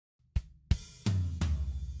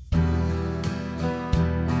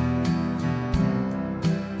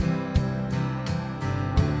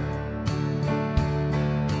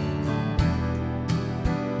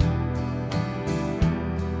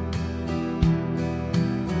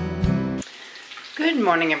Good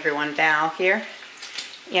morning everyone, Val here,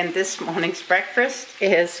 and this morning's breakfast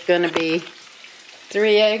is going to be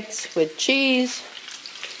 3 eggs with cheese,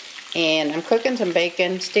 and I'm cooking some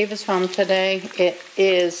bacon. Steve is home today. It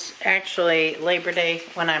is actually Labor Day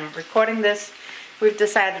when I'm recording this. We've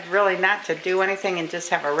decided really not to do anything and just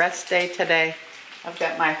have a rest day today. I've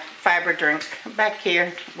got my fiber drink back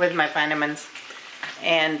here with my vitamins,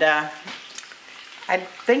 and I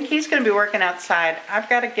think he's going to be working outside. I've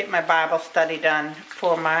got to get my Bible study done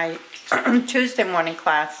for my Tuesday morning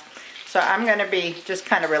class. So I'm going to be just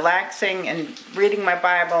kind of relaxing and reading my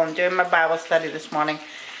Bible and doing my Bible study this morning.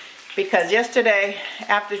 Because yesterday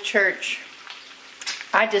after church,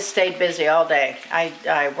 I just stayed busy all day.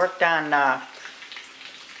 I worked on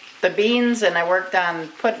the beans, and I worked on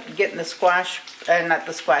getting the squash, not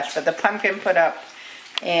the squash, but the pumpkin put up.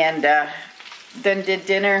 And then did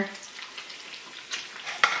dinner.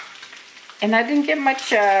 And I didn't get much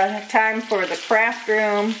time for the craft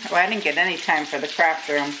room. Well, I didn't get any time for the craft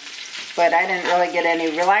room. But I didn't really get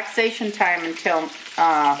any relaxation time until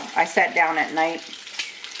I sat down at night.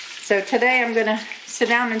 So today I'm going to sit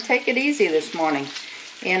down and take it easy this morning.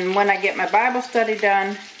 And when I get my Bible study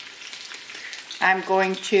done, I'm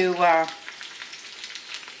going to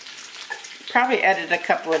probably edit a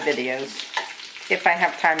couple of videos. If I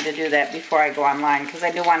have time to do that before I go online. Because I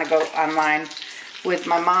do want to go online with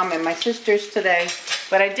my mom and my sisters today,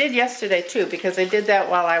 but I did yesterday too, because I did that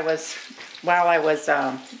while I was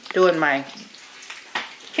doing my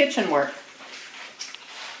kitchen work.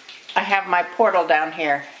 I have my portal down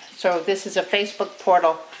here, so this is a Facebook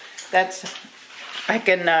portal. That's I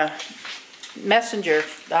can messenger,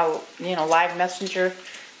 live messenger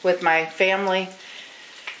with my family,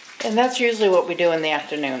 and that's usually what we do in the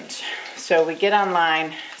afternoons. So we get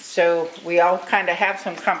online, so we all kind of have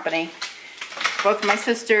some company. Both my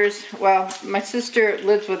sisters, well, my sister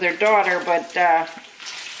lives with her daughter, but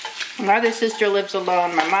my other sister lives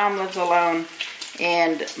alone. My mom lives alone.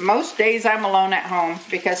 And most days I'm alone at home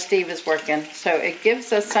because Steve is working. So it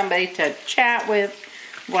gives us somebody to chat with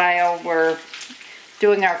while we're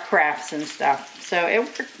doing our crafts and stuff. So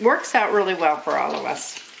it works out really well for all of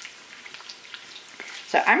us.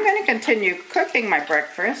 So I'm going to continue cooking my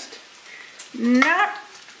breakfast. Not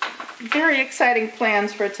very exciting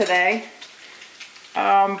plans for today.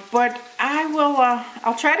 But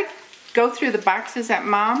I'll try to go through the boxes that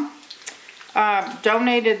Mom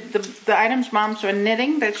donated, the items Mom's been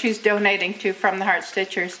knitting that she's donating to from the Heart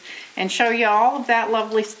Stitchers, and show you all of that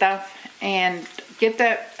lovely stuff and get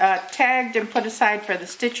that tagged and put aside for the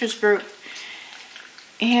Stitchers group.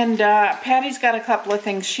 And Patty's got a couple of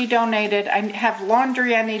things she donated. I have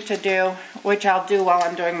laundry I need to do, which I'll do while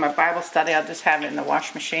I'm doing my Bible study. I'll just have it in the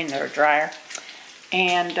wash machine or dryer.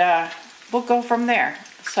 And we'll go from there.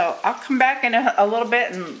 So I'll come back in a little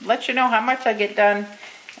bit and let you know how much I get done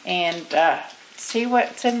and see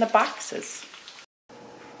what's in the boxes.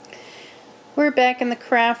 We're back in the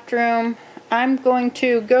craft room. I'm going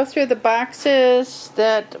to go through the boxes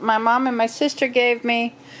that my mom and my sister gave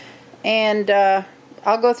me, and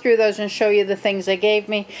I'll go through those and show you the things they gave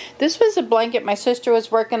me. This was a blanket my sister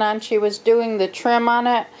was working on. She was doing the trim on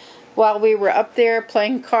it while we were up there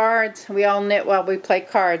playing cards. We all knit while we play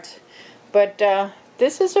cards. But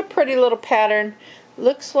this is a pretty little pattern.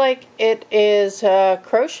 Looks like it is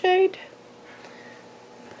crocheted.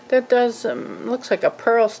 That does looks like a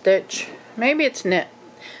pearl stitch. Maybe it's knit.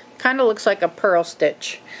 Kind of looks like a pearl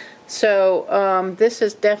stitch. So this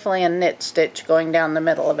is definitely a knit stitch going down the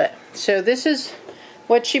middle of it. So this is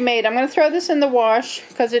what she made. I'm going to throw this in the wash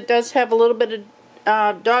because it does have a little bit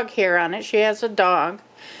of dog hair on it. She has a dog.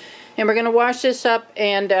 And we're going to wash this up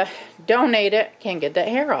and donate it. Can't get that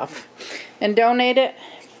hair off. And donate it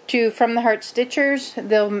from the Heart Stitchers.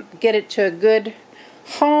 They'll get it to a good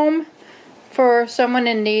home for someone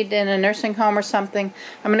in need in a nursing home or something.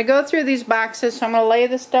 I'm going to go through these boxes. So I'm going to lay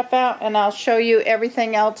this stuff out, and I'll show you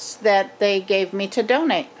everything else that they gave me to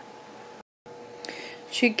donate.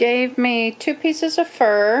 She gave me 2 pieces of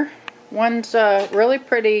fur. One's really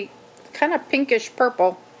pretty, kind of pinkish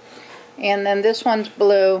purple. And then this one's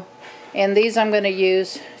blue. And these I'm going to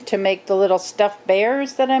use to make the little stuffed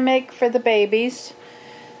bears that I make for the babies.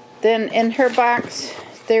 Then in her box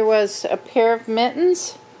there was a pair of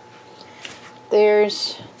mittens.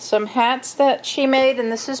 There's some hats that she made,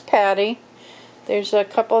 and this is Patty. There's a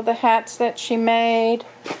couple of the hats that she made.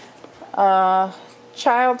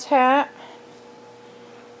 Child's hat.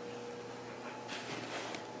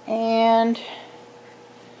 And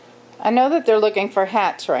I know that they're looking for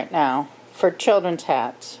hats right now, for children's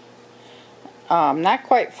hats. Not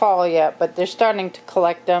quite fall yet, but they're starting to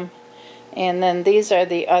collect them. And then these are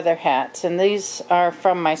the other hats, and these are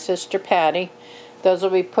from my sister Patty. Those will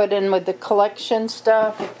be put in with the collection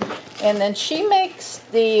stuff. And then she makes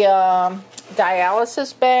the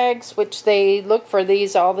dialysis bags, which they look for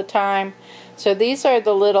these all the time. So these are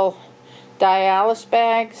the little dialysis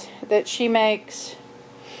bags that she makes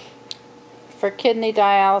for kidney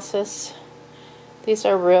dialysis. These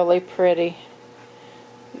are really pretty.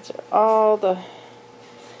 These are all the...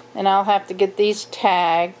 And I'll have to get these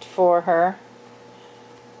tagged for her.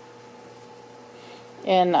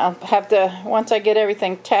 And I'll have to, once I get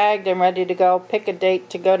everything tagged and ready to go, pick a date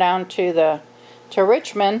to go down to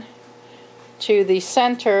Richmond, to the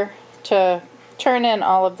center, to turn in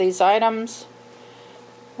all of these items.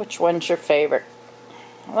 Which one's your favorite?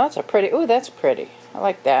 Well, that's a pretty, ooh, that's pretty. I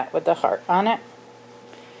like that with the heart on it.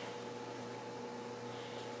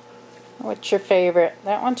 What's your favorite?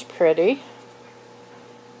 That one's pretty.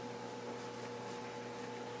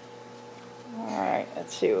 Alright,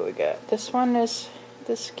 let's see what we got. This one is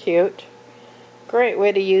this cute. Great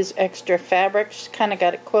way to use extra fabric. She's kind of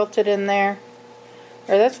got it quilted in there.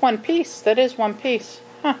 Or that's one piece. That is one piece.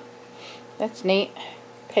 Huh. That's neat.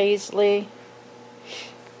 Paisley.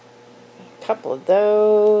 A couple of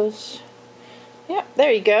those. Yep,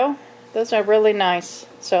 there you go. Those are really nice.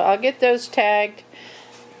 So I'll get those tagged.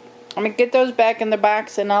 I'm going to get those back in the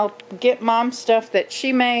box, and I'll get Mom's stuff that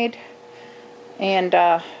she made and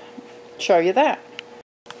show you that.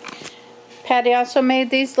 Patty also made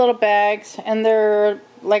these little bags, and they're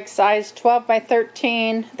like size 12 by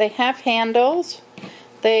 13. They have handles.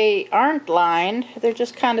 They aren't lined. They're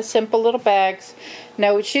just kind of simple little bags.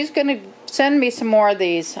 Now, she's going to send me some more of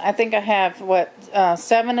these. I think I have, what,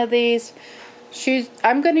 7 of these.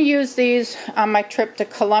 I'm going to use these on my trip to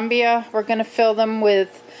Columbia. We're going to fill them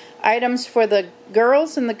with items for the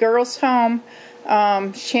girls in the girls' home.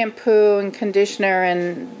 Shampoo and conditioner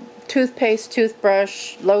and toothpaste,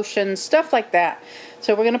 toothbrush, lotion, stuff like that.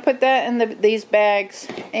 So we're going to put that in these bags,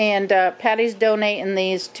 and Patty's donating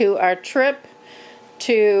these to our trip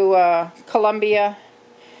to Columbia.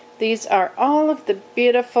 These are all of the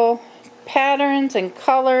beautiful patterns and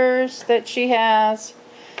colors that she has.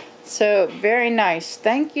 So very nice.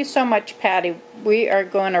 Thank you so much, Patty. We are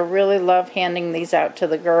going to really love handing these out to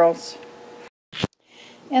the girls.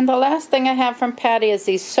 And the last thing I have from Patty is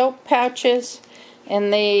these soap pouches.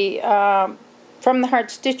 And they, From the Heart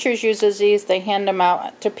Stitchers uses these. They hand them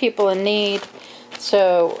out to people in need.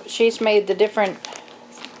 So she's made the different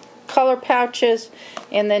color pouches,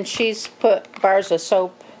 and then she's put bars of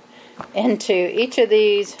soap into each of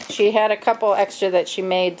these. She had a couple extra that she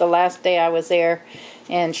made the last day I was there,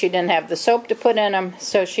 and she didn't have the soap to put in them,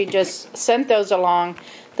 so she just sent those along.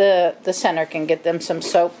 The center can get them some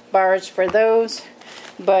soap bars for those,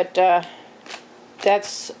 but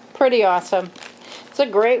that's pretty awesome. It's a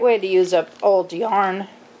great way to use up old yarn,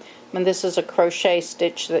 and this is a crochet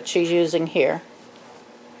stitch that she's using here.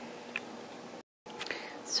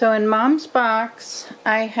 So in Mom's box,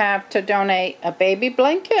 I have to donate a baby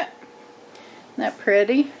blanket. Isn't that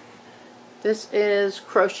pretty? This is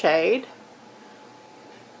crocheted.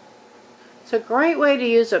 It's a great way to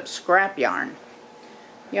use up scrap yarn.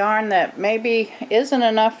 Yarn that maybe isn't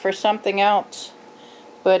enough for something else,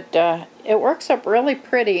 but it works up really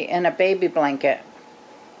pretty in a baby blanket.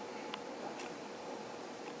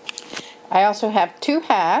 I also have 2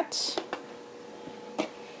 hats.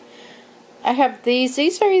 I have these.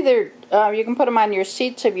 These are either, you can put them on your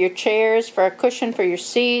seats of your chairs for a cushion for your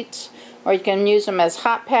seats, or you can use them as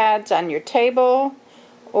hot pads on your table,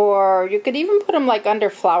 or you could even put them like under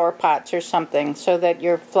flower pots or something so that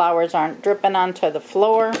your flowers aren't dripping onto the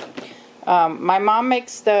floor. My mom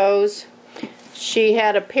makes those. She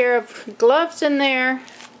had a pair of gloves in there.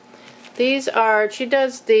 These are, she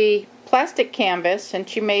does the plastic canvas, and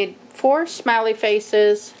she made 4 smiley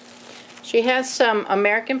faces. She has some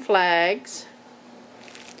American flags,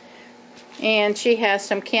 and she has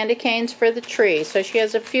some candy canes for the tree. So she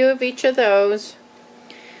has a few of each of those.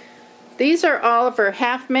 These are all of her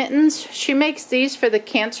half mittens. She makes these for the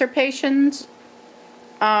cancer patients.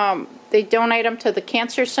 They donate them to the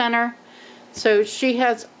cancer center. So she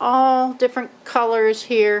has all different colors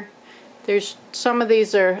here. There's some of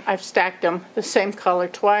these are, I've stacked them the same color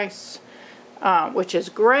twice, which is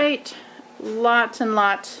great. Lots and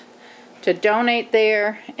lots to donate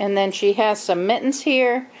there. And then she has some mittens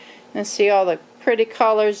here, and see all the pretty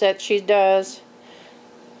colors that she does.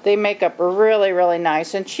 They make up really, really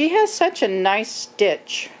nice, and she has such a nice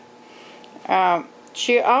stitch.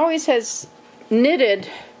 She always has knitted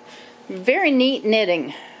very neat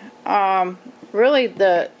knitting. Really,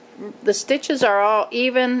 the stitches are all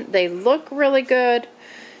even. They look really good,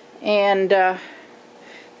 and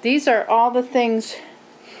these are all the things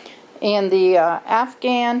in the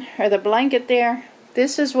Afghan, or the blanket there.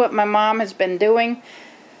 This is what my mom has been doing.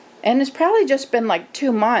 And it's probably just been like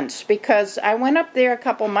 2 months, because I went up there a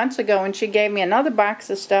couple months ago and she gave me another box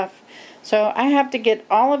of stuff. So I have to get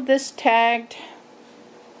all of this tagged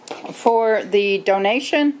for the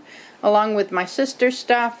donation along with my sister's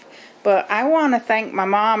stuff. But I want to thank my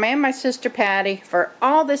mom and my sister Patty for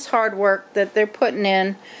all this hard work that they're putting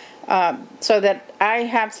in, so that I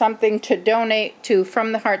have something to donate to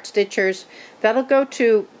from the Heart Stitchers that'll go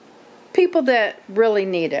to people that really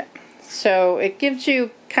need it. So it gives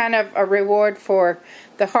you kind of a reward for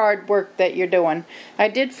the hard work that you're doing. I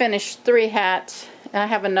did finish 3 hats. I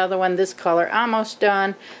have another one this color almost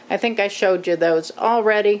done. I think I showed you those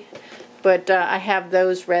already, but I have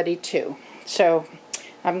those ready too. So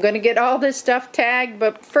I'm going to get all this stuff tagged,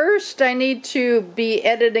 but first I need to be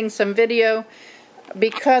editing some video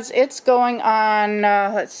because it's going on,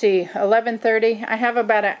 let's see, 11:30. I have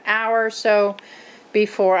about an hour or so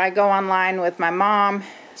before I go online with my mom.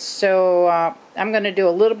 So I'm going to do a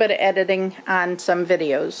little bit of editing on some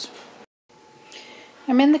videos.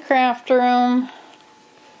 I'm in the craft room.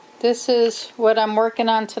 This is what I'm working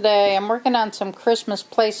on today. I'm working on some Christmas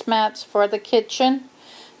placemats for the kitchen.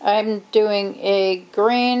 I'm doing a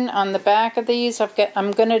green on the back of these.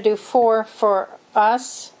 I'm going to do 4 for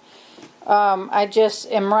us. I just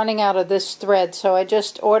am running out of this thread, so I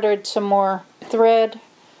just ordered some more thread.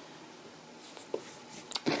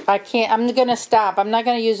 I'm going to stop. I'm not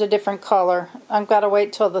going to use a different color. I've got to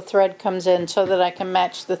wait till the thread comes in so that I can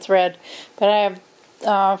match the thread. But I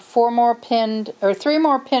have 3 more pinned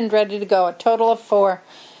ready to go, a total of 4.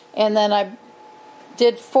 And then I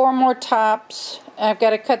did 4 more tops. I've got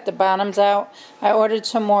to cut the bottoms out. I ordered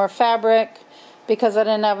some more fabric because I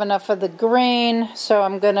didn't have enough of the green, so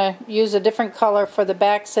I'm going to use a different color for the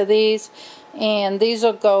backs of these, and these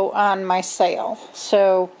will go on my sale.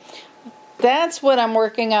 So that's what I'm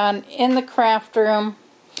working on in the craft room.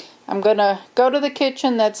 I'm going to go to the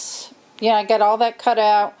kitchen. I got all that cut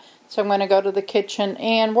out, so I'm going to go to the kitchen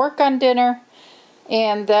and work on dinner,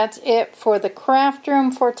 and that's it for the craft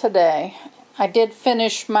room for today. I did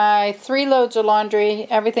finish my 3 loads of laundry.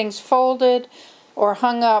 Everything's folded or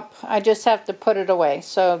hung up. I just have to put it away.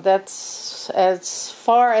 So that's as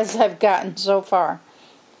far as I've gotten so far.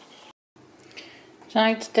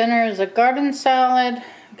 Tonight's dinner is a garden salad.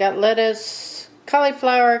 Got lettuce,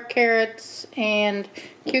 cauliflower, carrots, and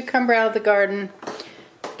cucumber out of the garden.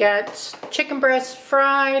 Got chicken breast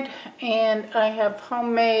fried, and I have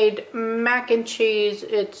homemade mac and cheese.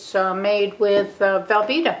 It's made with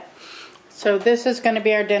Velveeta. So this is going to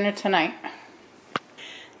be our dinner tonight.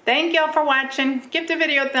 Thank y'all for watching. Give the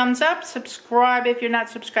video a thumbs up. Subscribe if you're not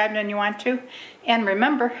subscribed and you want to. And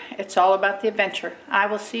remember, it's all about the adventure. I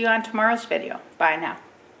will see you on tomorrow's video. Bye now.